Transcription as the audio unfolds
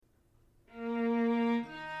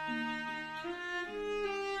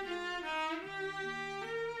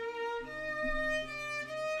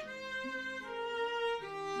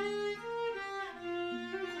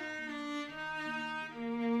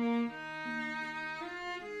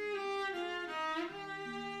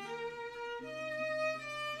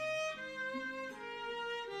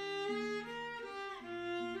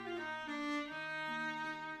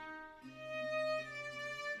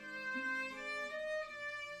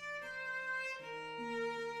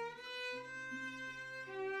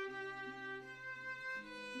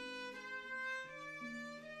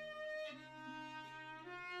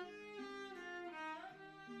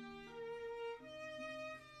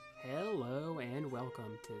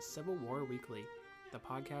welcome to Civil War Weekly, the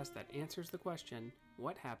podcast that answers the question,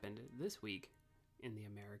 what happened this week in the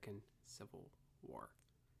American Civil War?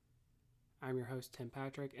 I'm your host, Tim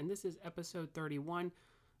Patrick, and this is episode 31,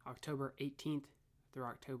 October 18th through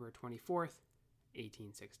October 24th,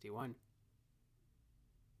 1861.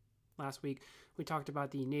 Last week, we talked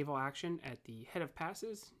about the naval action at the Head of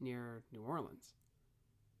Passes near New Orleans.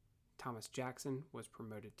 Thomas Jackson was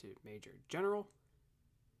promoted to Major General,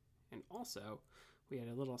 and also, we had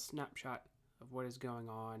a little snapshot of what is going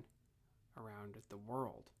on around the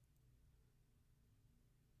world.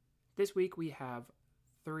 This week we have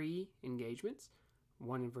 3 engagements,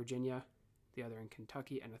 one in Virginia, the other in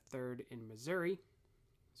Kentucky, and a third in Missouri.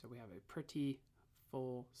 So we have a pretty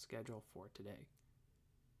full schedule for today.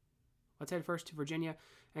 Let's head first to Virginia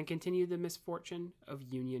and continue the misfortune of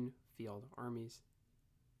Union field armies.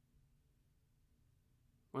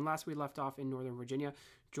 When last we left off in Northern Virginia,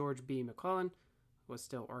 George B. McClellan was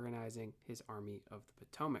still organizing his Army of the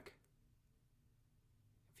Potomac.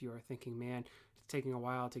 If you are thinking, man, it's taking a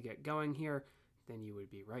while to get going here, then you would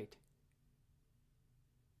be right.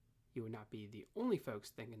 You would not be the only folks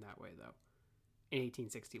thinking that way, though. In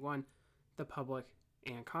 1861, the public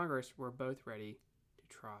and Congress were both ready to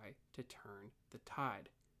try to turn the tide.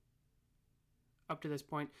 Up to this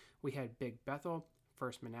point, we had Big Bethel,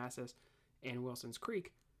 First Manassas, and Wilson's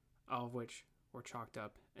Creek, all of which were chalked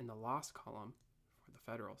up in the loss column for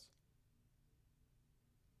the Federals.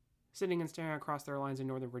 Sitting and staring across their lines in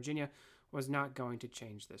Northern Virginia was not going to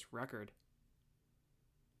change this record.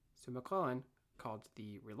 So McClellan, called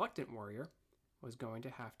the Reluctant Warrior, was going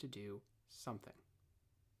to have to do something.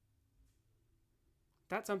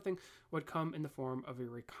 That something would come in the form of a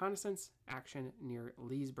reconnaissance action near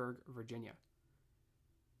Leesburg, Virginia.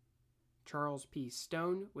 Charles P.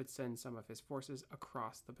 Stone would send some of his forces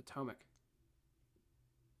across the Potomac.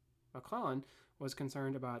 McClellan was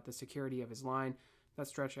concerned about the security of his line that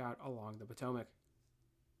stretched out along the Potomac.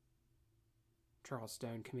 Charles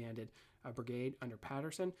Stone commanded a brigade under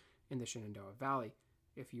Patterson in the Shenandoah Valley,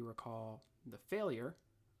 if you recall the failure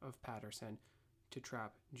of Patterson to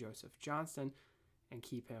trap Joseph Johnston and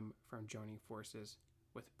keep him from joining forces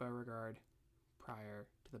with Beauregard prior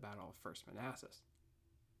to the Battle of First Manassas.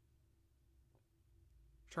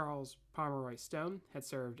 Charles Pomeroy Stone had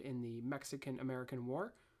served in the Mexican-American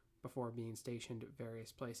War before being stationed at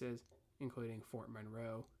various places, including Fort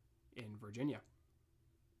Monroe in Virginia.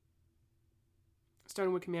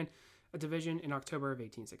 Stone would command a division in October of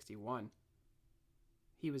 1861.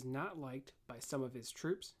 He was not liked by some of his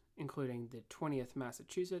troops, including the 20th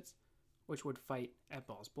Massachusetts, which would fight at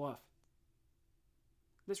Bluff.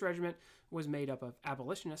 This regiment was made up of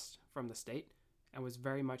abolitionists from the state and was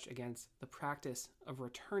very much against the practice of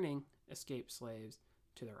returning escaped slaves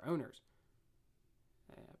to their owners,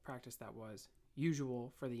 a practice that was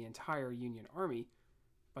usual for the entire Union Army,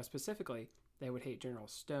 but specifically, they would hate General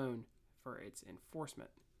Stone for its enforcement.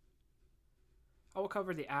 I will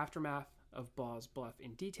cover the aftermath of Bluff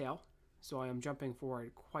in detail, so I am jumping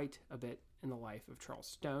forward quite a bit in the life of Charles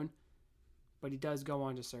Stone, but he does go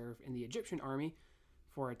on to serve in the Egyptian Army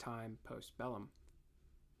for a time post-bellum.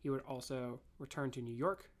 He would also return to New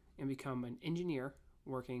York and become an engineer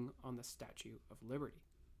working on the Statue of Liberty.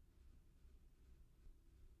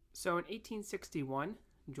 So in 1861,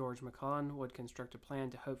 George McClellan would construct a plan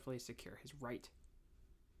to hopefully secure his right.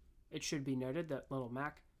 It should be noted that Little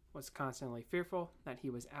Mac was constantly fearful that he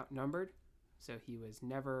was outnumbered, so he was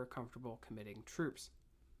never comfortable committing troops.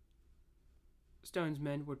 Stone's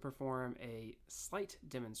men would perform a slight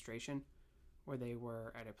demonstration where they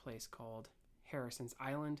were at a place called Harrison's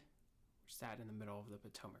Island, which sat in the middle of the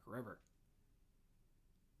Potomac River.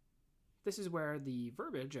 This is where the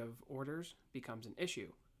verbiage of orders becomes an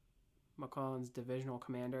issue. McClellan's divisional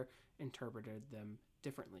commander interpreted them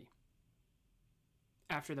differently.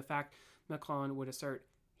 After the fact, McClellan would assert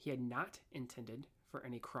he had not intended for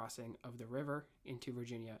any crossing of the river into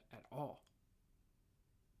Virginia at all.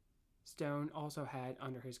 Stone also had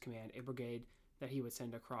under his command a brigade that he would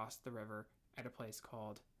send across the river at a place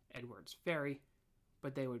called Edwards Ferry,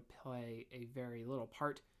 but they would play a very little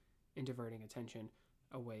part in diverting attention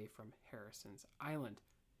away from Harrison's Island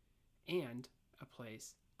and a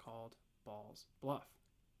place called Ball's Bluff.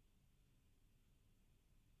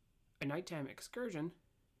 A nighttime excursion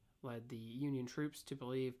led the Union troops to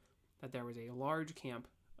believe that there was a large camp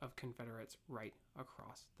of Confederates right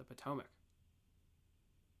across the Potomac.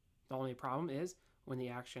 The only problem is, when the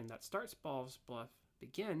action that starts Ball's Bluff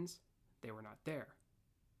begins, they were not there.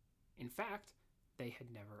 In fact, they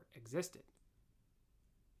had never existed.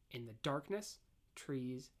 In the darkness,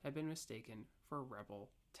 trees had been mistaken for rebel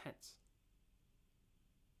tents.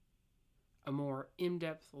 A more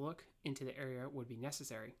in-depth look into the area would be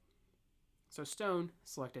necessary. So Stone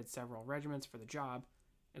selected several regiments for the job,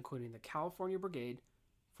 including the California Brigade,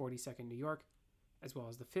 42nd New York, as well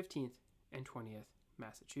as the 15th and 20th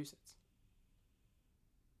Massachusetts.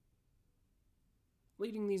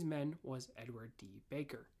 Leading these men was Edward D.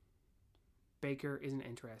 Baker. Baker is an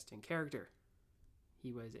interesting character.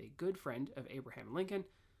 He was a good friend of Abraham Lincoln,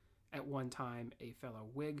 at one time a fellow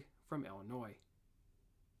Whig from Illinois.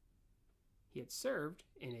 He had served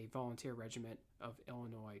in a volunteer regiment of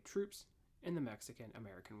Illinois troops in the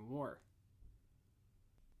Mexican-American War.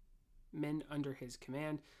 Men under his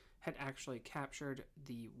command had actually captured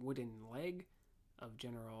the wooden leg of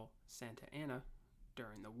General Santa Anna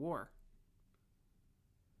during the war.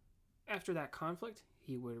 After that conflict,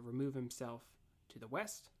 he would remove himself to the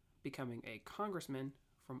west, becoming a congressman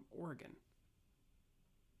from Oregon.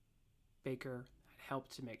 Baker had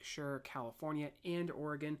helped to make sure California and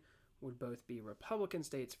Oregon would both be Republican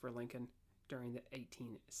states for Lincoln during the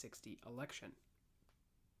 1860 election.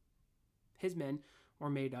 His men were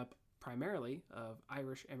made up primarily of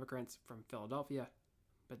Irish immigrants from Philadelphia,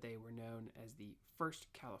 but they were known as the 1st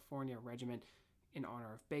California Regiment in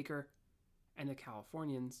honor of Baker and the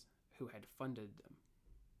Californians who had funded them.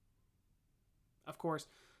 Of course,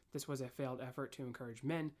 this was a failed effort to encourage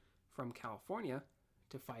men from California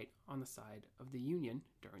to fight on the side of the Union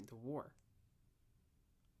during the war.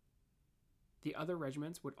 The other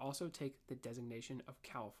regiments would also take the designation of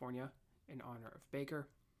California in honor of Baker.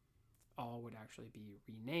 All would actually be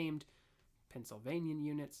renamed Pennsylvanian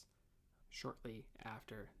units shortly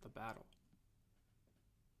after the battle.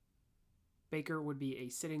 Baker would be a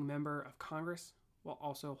sitting member of Congress while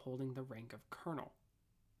also holding the rank of colonel.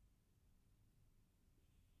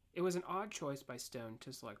 It was an odd choice by Stone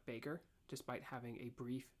to select Baker, despite having a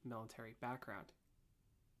brief military background.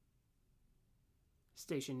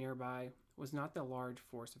 Stationed nearby was not the large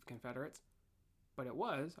force of Confederates, but it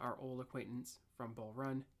was our old acquaintance from Bull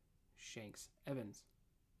Run, Shanks Evans.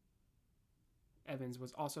 Evans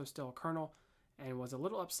was also still a colonel and was a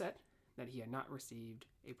little upset that he had not received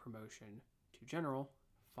a promotion to general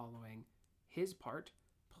following his part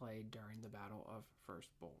played during the Battle of First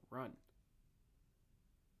Bull Run.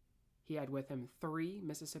 He had with him 3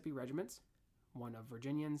 Mississippi regiments, one of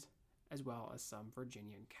Virginians, as well as some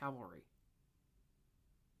Virginian cavalry.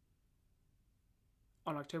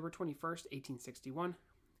 On October 21st, 1861,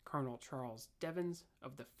 Colonel Charles Devens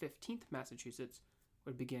of the 15th Massachusetts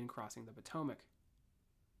would begin crossing the Potomac.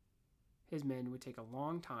 His men would take a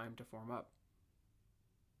long time to form up.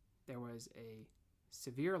 There was a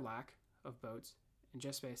severe lack of boats, and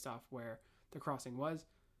just based off where the crossing was,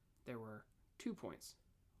 there were 2 points.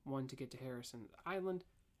 One to get to Harrison Island,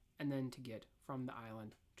 and then to get from the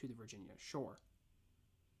island to the Virginia shore.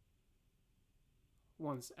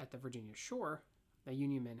 Once at the Virginia shore, the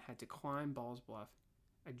Union men had to climb Ball's Bluff,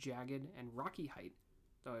 a jagged and rocky height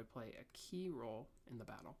that would play a key role in the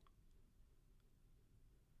battle.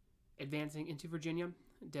 Advancing into Virginia,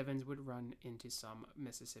 Devens would run into some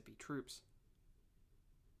Mississippi troops.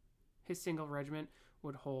 His single regiment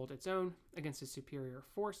would hold its own against a superior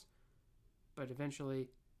force, but eventually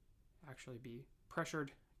actually be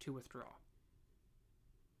pressured to withdraw.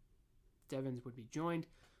 Devens would be joined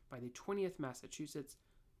by the 20th Massachusetts,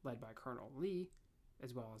 led by Colonel Lee,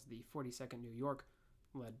 as well as the 42nd New York,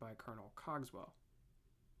 led by Colonel Cogswell.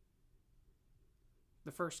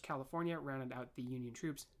 The 1st California rounded out the Union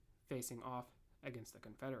troops facing off against the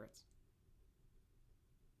Confederates.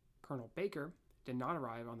 Colonel Baker did not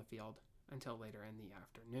arrive on the field until later in the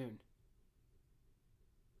afternoon.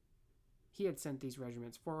 He had sent these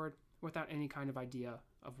regiments forward without any kind of idea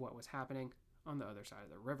of what was happening on the other side of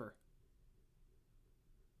the river.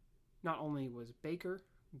 Not only was Baker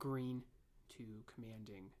green to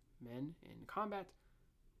commanding men in combat,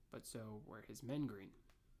 but so were his men green.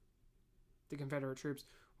 The Confederate troops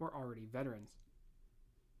were already veterans.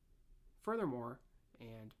 Furthermore,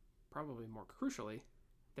 and probably more crucially,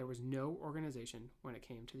 there was no organization when it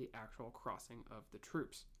came to the actual crossing of the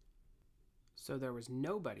troops. So there was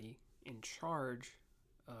nobody in charge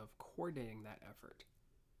of coordinating that effort.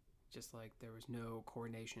 Just like there was no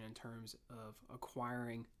coordination in terms of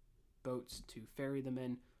acquiring boats to ferry the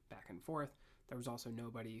men back and forth, there was also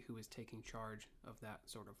nobody who was taking charge of that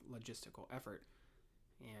sort of logistical effort.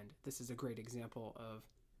 And this is a great example of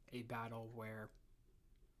a battle where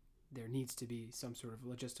there needs to be some sort of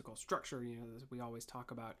logistical structure. You know, we always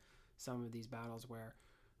talk about some of these battles where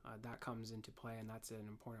that comes into play, and that's an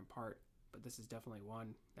important part. But this is definitely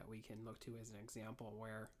one that we can look to as an example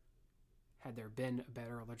where, had there been a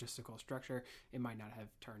better logistical structure, it might not have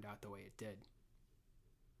turned out the way it did.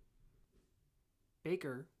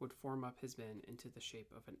 Baker would form up his men into the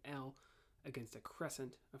shape of an L against a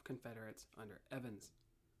crescent of Confederates under Evans.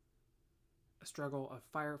 A struggle of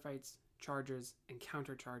firefights, charges, and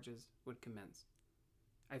countercharges would commence.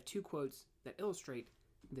 I have two quotes that illustrate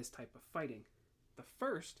this type of fighting. The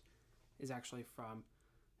first is actually from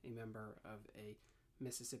a member of a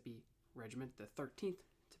Mississippi regiment, the 13th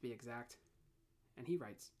to be exact, and he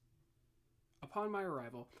writes, "Upon my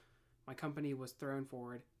arrival, my company was thrown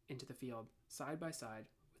forward into the field side by side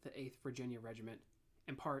with the 8th Virginia Regiment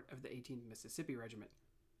and part of the 18th Mississippi Regiment,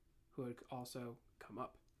 who had also come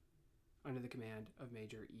up, under the command of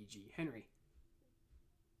Major E.G. Henry.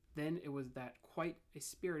 Then it was that quite a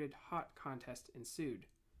spirited hot contest ensued,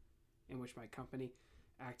 in which my company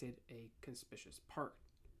acted a conspicuous part.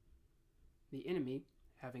 The enemy,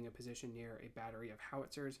 having a position near a battery of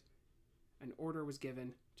howitzers, an order was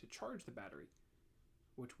given to charge the battery,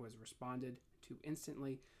 which was responded to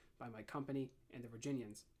instantly by my company and the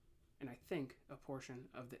Virginians, and I think a portion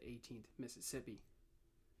of the 18th Mississippi.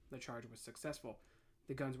 The charge was successful.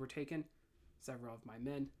 The guns were taken, several of my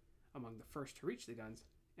men among the first to reach the guns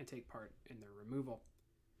and take part in their removal.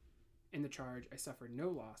 In the charge, I suffered no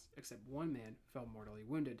loss except one man fell mortally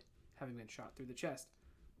wounded, having been shot through the chest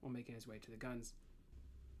while making his way to the guns.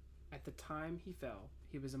 At the time he fell,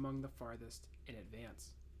 he was among the farthest in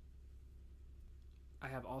advance." I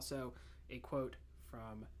have also a quote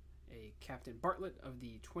from a Captain Bartlett of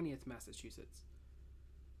the 20th Massachusetts.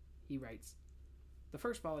 He writes, "The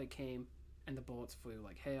first volley came, and the bullets flew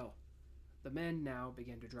like hail. The men now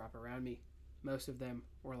began to drop around me. Most of them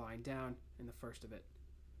were lying down in the first of it,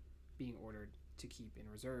 being ordered to keep in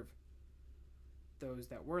reserve. Those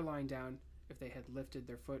that were lying down, if they had lifted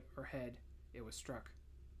their foot or head, it was struck.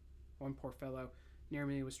 One poor fellow near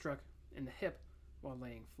me was struck in the hip while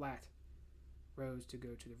laying flat, rose to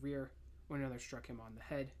go to the rear, when another struck him on the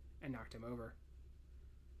head and knocked him over.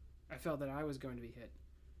 I felt that I was going to be hit.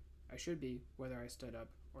 I should be, whether I stood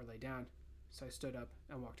up or lay down, so I stood up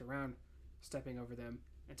and walked around, stepping over them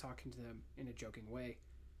and talking to them in a joking way,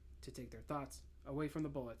 to take their thoughts away from the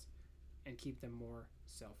bullets and keep them more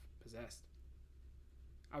self-possessed.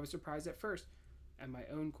 I was surprised at first at my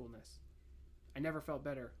own coolness. I never felt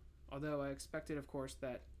better, although I expected, of course,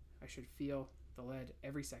 that I should feel the lead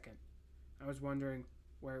every second. I was wondering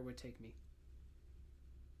where it would take me.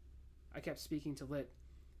 I kept speaking to Litt,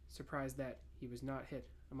 surprised that he was not hit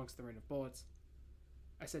amongst the rain of bullets.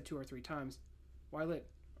 I said 2 or 3 times, 'Why, Litt,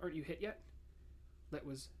 aren't you hit yet?' Litt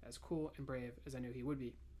was as cool and brave as I knew he would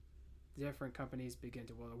be. The different companies began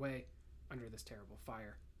to will away under this terrible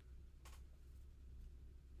fire."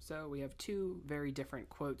 So we have two very different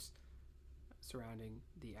quotes surrounding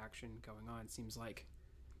the action going on. Seems like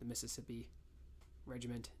the Mississippi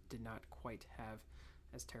Regiment did not quite have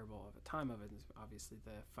as terrible of a time of it. Obviously,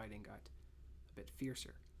 the fighting got a bit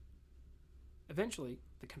fiercer. Eventually,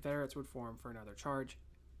 the Confederates would form for another charge.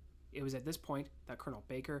 It was at this point that Colonel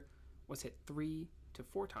Baker was hit 3 to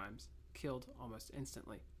 4 times, killed almost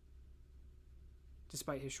instantly.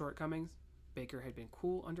 Despite his shortcomings, Baker had been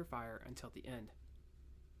cool under fire until the end.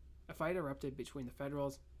 A fight erupted between the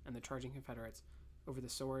Federals and the charging Confederates over the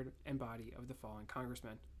sword and body of the fallen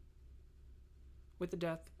congressman. With the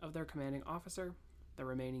death of their commanding officer, the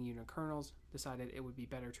remaining Union colonels decided it would be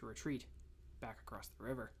better to retreat back across the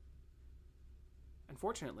river.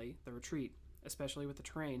 Unfortunately, the retreat, especially with the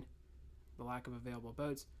terrain, the lack of available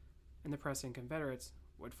boats, and the pressing Confederates,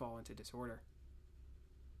 would fall into disorder.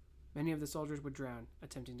 Many of the soldiers would drown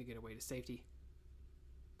attempting to get away to safety.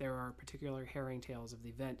 There are particular harrowing tales of the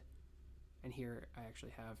event, and here I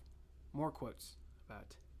actually have more quotes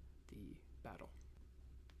about the battle.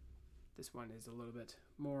 This one is a little bit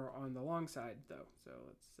more on the long side, though, so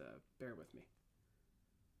let's bear with me.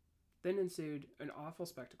 "Then ensued an awful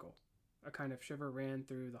spectacle. A kind of shiver ran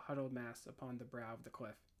through the huddled mass upon the brow of the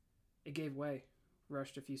cliff. It gave way,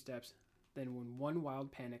 rushed a few steps, then when one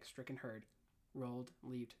wild panic-stricken herd rolled,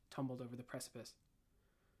 leaped, tumbled over the precipice.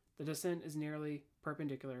 The descent is nearly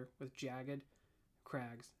perpendicular with jagged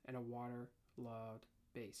crags and a water-logged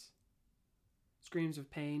base. Screams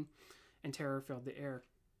of pain and terror filled the air.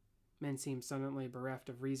 Men seemed suddenly bereft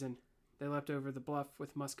of reason. They leapt over the bluff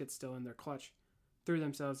with muskets still in their clutch, threw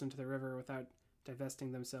themselves into the river without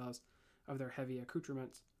divesting themselves of their heavy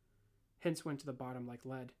accoutrements. Hints went to the bottom like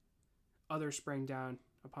lead. Others sprang down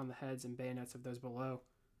upon the heads and bayonets of those below.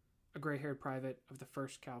 A gray-haired private of the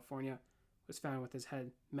 1st California was found with his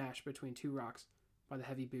head mashed between 2 rocks by the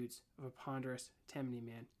heavy boots of a ponderous Tammany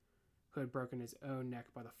man who had broken his own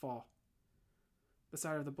neck by the fall. The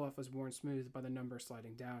side of the bluff was worn smooth by the number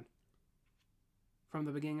sliding down. From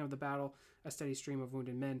the beginning of the battle, a steady stream of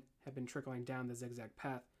wounded men had been trickling down the zigzag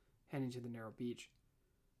path, heading to the narrow beach,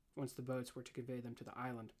 once the boats were to convey them to the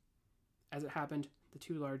island. As it happened, the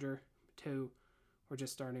two larger two were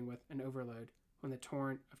just starting with an overload when the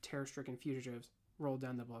torrent of terror-stricken fugitives rolled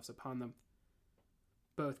down the bluffs upon them.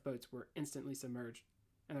 Both boats were instantly submerged,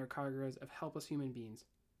 and their cargoes of helpless human beings,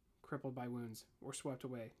 crippled by wounds, were swept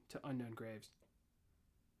away to unknown graves.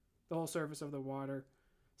 The whole surface of the water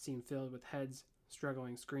seemed filled with heads,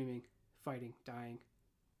 struggling, screaming, fighting, dying.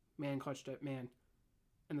 Man clutched at man,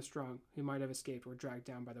 and the strong, who might have escaped, were dragged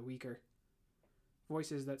down by the weaker.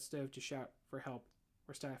 Voices that strove to shout for help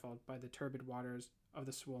were stifled by the turbid waters of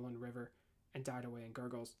the swollen river and died away in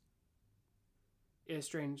gurgles. It is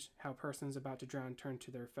strange how persons about to drown turn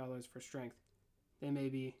to their fellows for strength. They may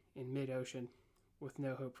be in mid-ocean, with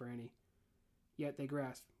no hope for any, yet they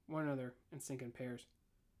grasp one another and sink in pairs.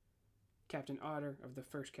 Captain Otter of the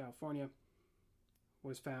 1st California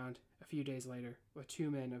was found a few days later with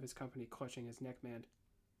 2 men of his company clutching his neckband.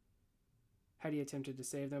 Had he attempted to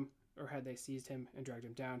save them, or had they seized him and dragged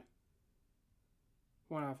him down?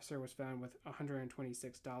 One officer was found with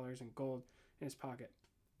 $126 in gold in his pocket.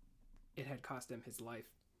 It had cost him his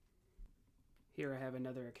life. Here I have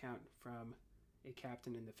another account from a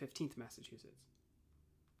captain in the 15th Massachusetts.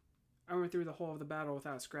 I went through the whole of the battle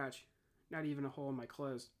without a scratch, not even a hole in my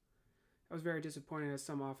clothes. I was very disappointed, as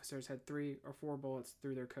some officers had 3 or 4 bullets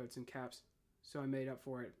through their coats and caps, so I made up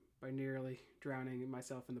for it by nearly drowning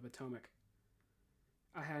myself in the Potomac.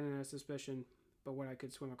 I had no suspicion but what I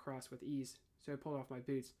could swim across with ease, so I pulled off my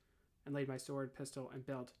boots and laid my sword, pistol, and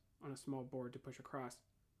belt on a small board to push across.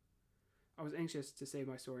 I was anxious to save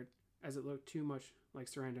my sword, as it looked too much like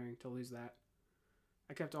surrendering to lose that.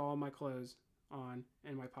 I kept all my clothes on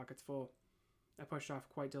and my pockets full. I pushed off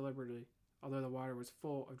quite deliberately, although the water was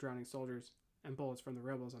full of drowning soldiers and bullets from the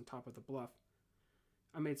rebels on top of the bluff.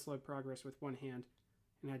 I made slow progress with one hand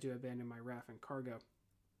and had to abandon my raft and cargo.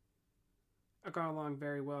 I got along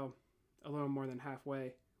very well, a little more than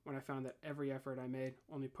halfway, when I found that every effort I made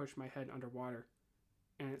only pushed my head under water,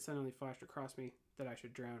 and it suddenly flashed across me that I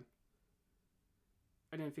should drown.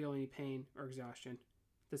 I didn't feel any pain or exhaustion.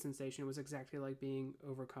 The sensation was exactly like being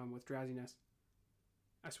overcome with drowsiness.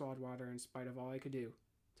 I swallowed water in spite of all I could do,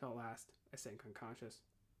 till at last I sank unconscious.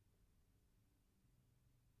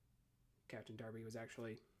 Captain Darby was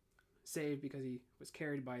actually saved because he was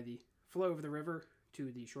carried by the flow of the river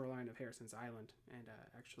to the shoreline of Harrison's Island and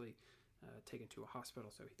actually taken to a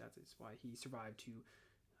hospital, so that is why he survived to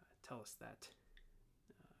tell us that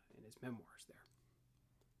in his memoirs there.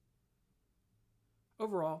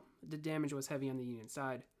 Overall, the damage was heavy on the Union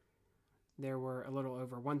side. There were a little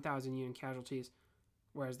over 1,000 Union casualties,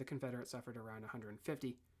 whereas the Confederates suffered around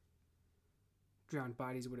 150. Drowned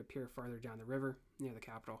bodies would appear farther down the river, near the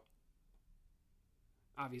capital.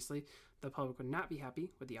 Obviously, the public would not be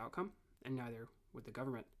happy with the outcome, and neither would the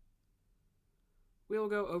government. We will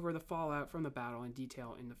go over the fallout from the battle in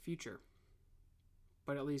detail in the future,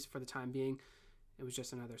 but at least for the time being, it was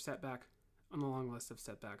just another setback on the long list of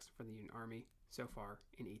setbacks for the Union Army so far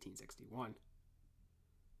in 1861.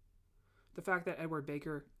 The fact that Edward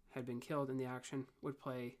Baker had been killed in the action would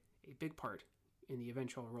play a big part in the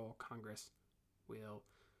eventual role Congress will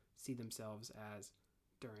see themselves as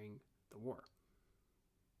during the war.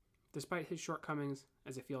 Despite his shortcomings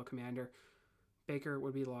as a field commander, Baker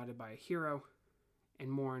would be lauded by a hero and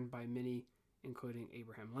mourned by many, including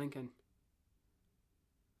Abraham Lincoln.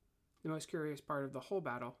 The most curious part of the whole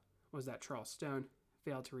battle was that Charles Stone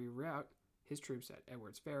failed to reroute his troops at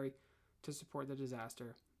Edwards Ferry to support the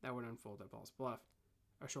disaster that would unfold at Ball's Bluff,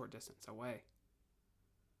 a short distance away.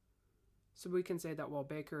 So we can say that while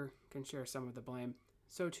Baker can share some of the blame,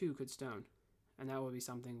 so too could Stone, and that will be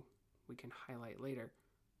something we can highlight later,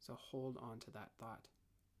 so hold on to that thought.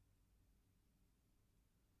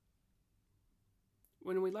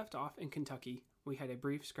 When we left off in Kentucky, we had a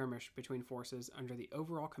brief skirmish between forces under the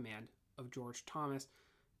overall command of George Thomas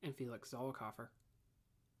and Felix Zollicoffer.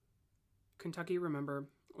 Kentucky, remember,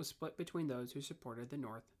 was split between those who supported the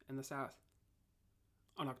North and the South.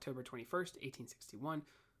 On October 21st, 1861,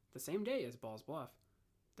 the same day as Ball's Bluff,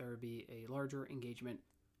 there would be a larger engagement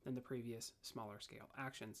than the previous smaller-scale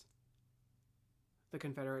actions. The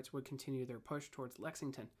Confederates would continue their push towards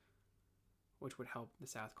Lexington, which would help the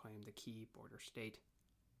South claim the key border state.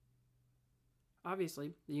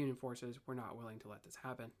 Obviously, the Union forces were not willing to let this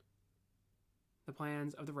happen. The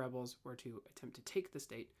plans of the rebels were to attempt to take the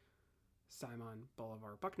state. Simon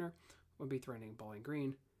Bolivar Buckner would be threatening Bowling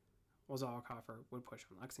Green, while Zollicoffer would push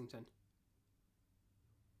on Lexington.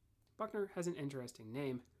 Buckner has an interesting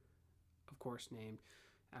name, of course named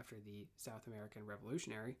after the South American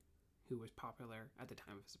revolutionary who was popular at the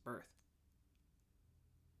time of his birth.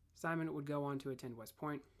 Simon would go on to attend West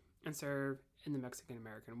Point and served in the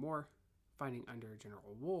Mexican-American War, fighting under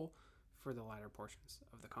General Wool for the latter portions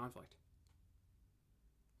of the conflict.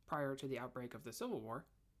 Prior to the outbreak of the Civil War,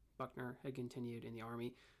 Buckner had continued in the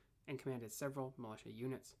Army and commanded several militia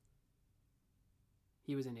units.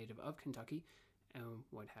 He was a native of Kentucky and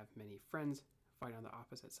would have many friends fight on the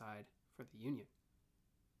opposite side for the Union.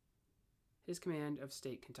 His command of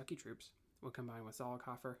state Kentucky troops would combine with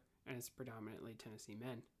Zollicoffer and his predominantly Tennessee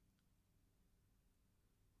men.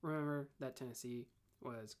 Remember that Tennessee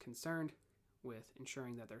was concerned with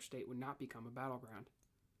ensuring that their state would not become a battleground.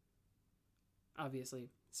 Obviously,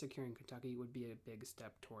 securing Kentucky would be a big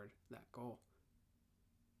step toward that goal.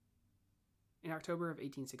 In October of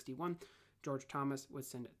 1861, George Thomas would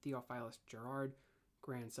send Theophilus Girard,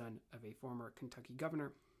 grandson of a former Kentucky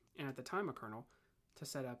governor, and at the time a colonel, to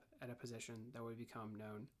set up at a position that would become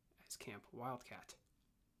known as Camp Wildcat.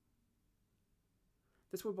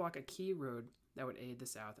 This would block a key road that would aid the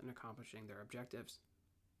South in accomplishing their objectives.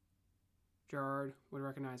 Girard would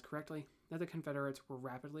recognize correctly that the Confederates were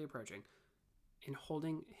rapidly approaching, and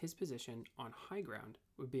holding his position on high ground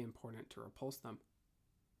would be important to repulse them.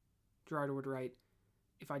 Girard would write,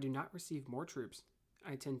 "If I do not receive more troops,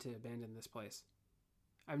 I intend to abandon this place.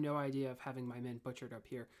 I have no idea of having my men butchered up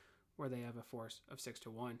here where they have a force of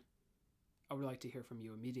 6-1. I would like to hear from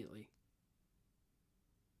you immediately."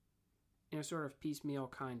 In a sort of piecemeal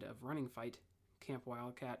kind of running fight, Camp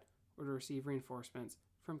Wildcat would receive reinforcements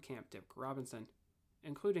from Camp Dick Robinson,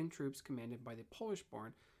 including troops commanded by the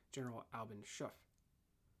Polish-born General Albin Schuff.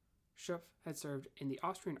 Schuff had served in the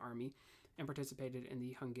Austrian army and participated in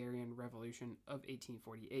the Hungarian Revolution of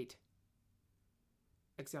 1848.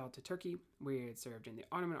 Exiled to Turkey, where he had served in the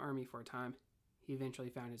Ottoman army for a time, he eventually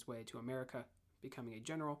found his way to America, becoming a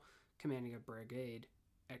general commanding a brigade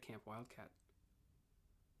at Camp Wildcat.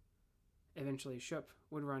 Eventually, Schupp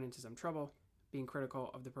would run into some trouble, being critical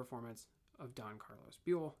of the performance of Don Carlos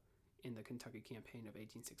Buell in the Kentucky campaign of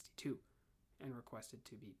 1862, and requested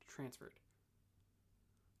to be transferred.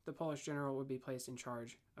 The Polish general would be placed in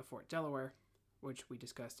charge of Fort Delaware, which we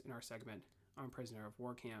discussed in our segment on prisoner of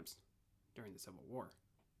war camps during the Civil War.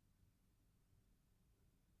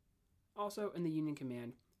 Also in the Union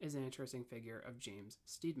command is an interesting figure of James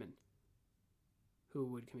Steedman, who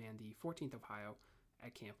would command the 14th Ohio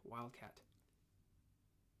at Camp Wildcat.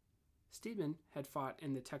 Steedman had fought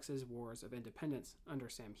in the Texas Wars of Independence under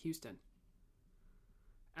Sam Houston.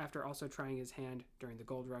 After also trying his hand during the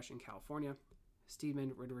gold rush in California,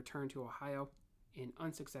 Steedman would return to Ohio and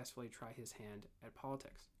unsuccessfully try his hand at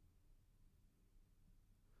politics.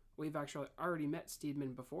 We've actually already met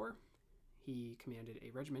Steedman before. He commanded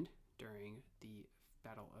a regiment during the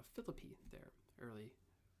Battle of Philippi, their early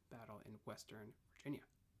battle in western Virginia.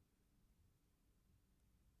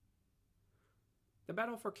 The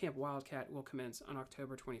battle for Camp Wildcat will commence on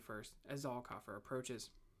October 21st as Zollicoffer approaches.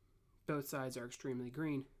 Both sides are extremely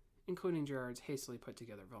green, including Girard's hastily put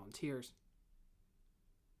together volunteers.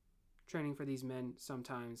 Training for these men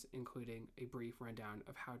sometimes including a brief rundown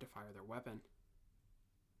of how to fire their weapon.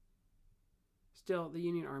 Still, the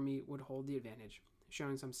Union Army would hold the advantage,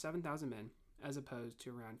 showing some 7,000 men as opposed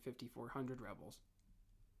to around 5,400 rebels.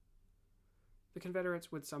 The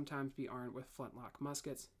Confederates would sometimes be armed with flintlock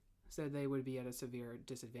muskets, so they would be at a severe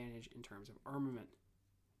disadvantage in terms of armament,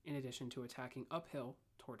 in addition to attacking uphill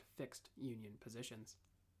toward fixed Union positions.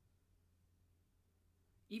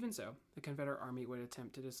 Even so, the Confederate Army would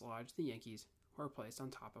attempt to dislodge the Yankees, who were placed on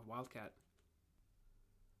top of Wildcat.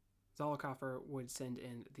 Zollicoffer would send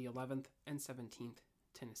in the 11th and 17th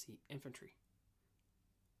Tennessee Infantry.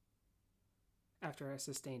 After a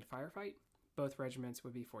sustained firefight, both regiments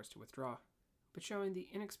would be forced to withdraw, but showing the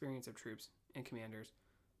inexperience of troops and commanders,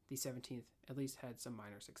 the 17th at least had some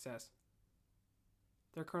minor success.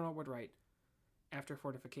 Their colonel would write, "After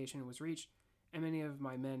fortification was reached, and many of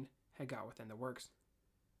my men had got within the works,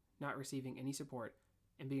 not receiving any support,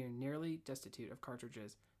 and being nearly destitute of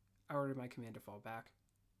cartridges, I ordered my command to fall back."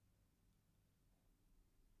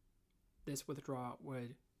 This withdrawal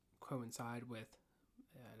would coincide with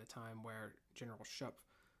at a time where General Schupp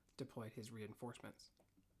deployed his reinforcements.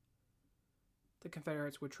 The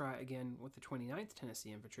Confederates would try again with the 29th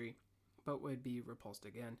Tennessee Infantry, but would be repulsed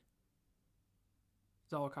again.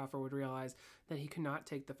 Zollicoffer would realize that he could not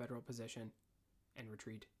take the Federal position and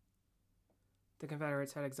retreat. The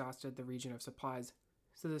Confederates had exhausted the region of supplies,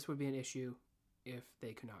 so this would be an issue if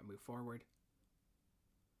they could not move forward.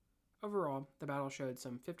 Overall, the battle showed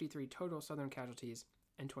some 53 total Southern casualties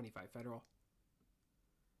and 25 Federal.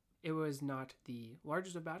 It was not the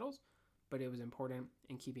largest of battles, but it was important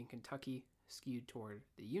in keeping Kentucky skewed toward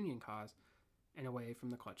the Union cause and away from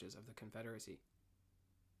the clutches of the Confederacy.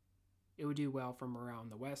 It would do well for morale in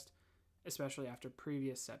the West, especially after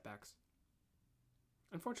previous setbacks.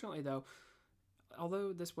 Unfortunately, though,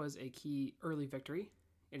 although this was a key early victory,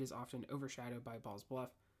 it is often overshadowed by Ball's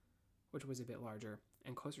Bluff, which was a bit larger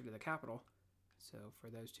and closer to the capital. So for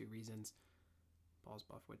those two reasons, Ball's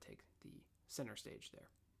Bluff would take the center stage there.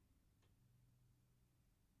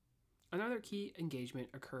 Another key engagement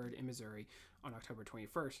occurred in Missouri on October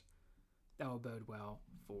 21st that will bode well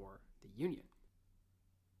for the Union.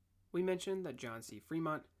 We mentioned that John C.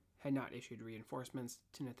 Fremont had not issued reinforcements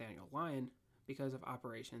to Nathaniel Lyon because of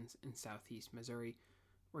operations in southeast Missouri,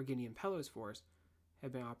 where Gideon Pelow's force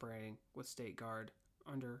had been operating with State Guard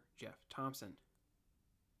under Jeff Thompson.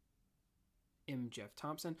 Jeff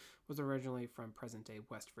Thompson was originally from present-day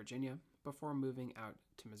West Virginia before moving out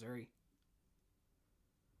to Missouri.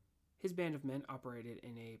 His band of men operated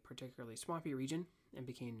in a particularly swampy region and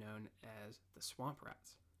became known as the Swamp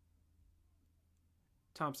Rats.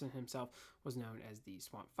 Thompson himself was known as the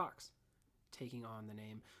Swamp Fox, taking on the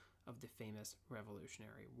name of the famous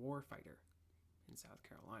Revolutionary War fighter in South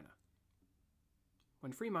Carolina.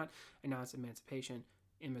 When Fremont announced emancipation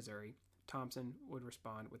in Missouri, Thompson would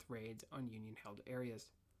respond with raids on Union-held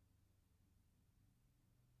areas.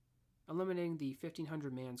 Eliminating the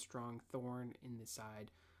 1,500-man strong thorn in the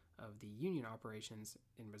side of the Union operations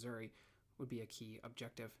in Missouri would be a key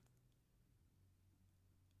objective.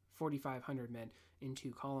 4,500 men in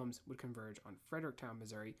two columns would converge on Fredericktown,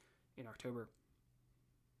 Missouri in October.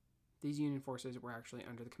 These Union forces were actually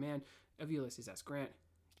under the command of Ulysses S. Grant,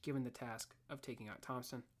 given the task of taking out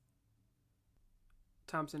Thompson.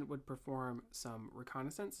 Thompson would perform some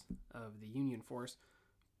reconnaissance of the Union force,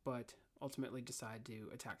 but ultimately decide to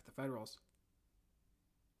attack the Federals.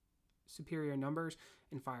 Superior numbers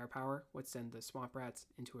and firepower would send the Swamp Rats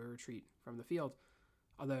into a retreat from the field,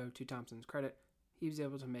 although, to Thompson's credit, he was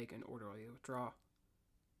able to make an orderly withdrawal.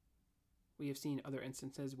 We have seen other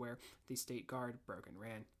instances where the State Guard broke and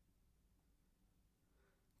ran.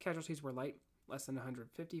 Casualties were light, less than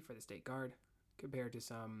 150 for the State Guard, compared to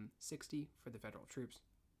some 60 for the Federal troops.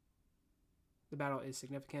 The battle is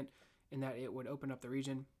significant in that it would open up the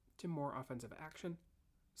region to more offensive action,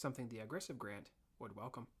 something the aggressive Grant would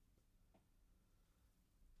welcome.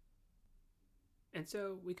 And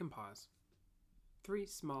so we can pause. 3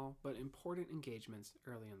 small but important engagements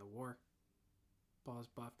early in the war. Ball's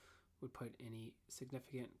Bluff would put any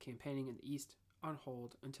significant campaigning in the East on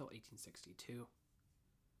hold until 1862.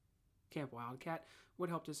 Camp Wildcat would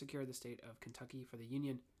help to secure the state of Kentucky for the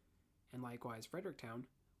Union, and likewise Fredericktown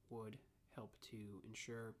would help to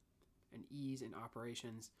ensure an ease in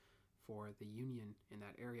operations for the Union in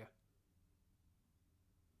that area.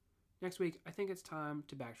 Next week, I think it's time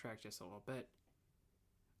to backtrack just a little bit.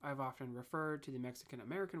 I've often referred to the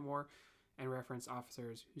Mexican-American War and referenced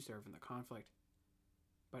officers who served in the conflict,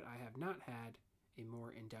 but I have not had a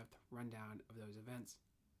more in-depth rundown of those events.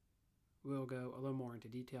 We'll go a little more into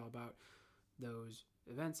detail about those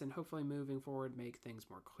events and hopefully moving forward make things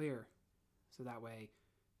more clear, so that way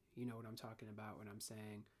you know what I'm talking about when I'm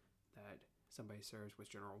saying that somebody serves with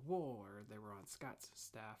General Wool or they were on Scott's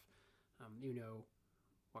staff. You know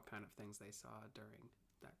what kind of things they saw during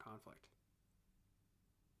that conflict.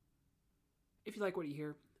 If you like what you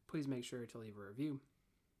hear, please make sure to leave a review.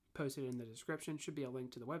 Posted in the description should be a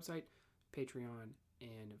link to the website, Patreon,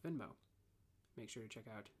 and Venmo. Make sure to check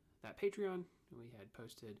out that Patreon. We had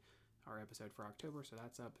posted our episode for October, so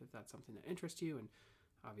that's up if that's something that interests you, and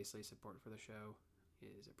obviously support for the show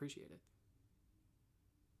is appreciated.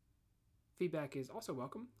 Feedback is also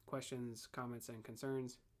welcome. Questions, comments, and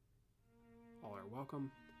concerns, all are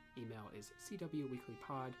welcome. Email is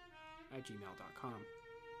cwweeklypod@gmail.com.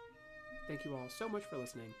 Thank you all so much for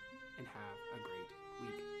listening, and have a great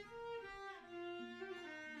week.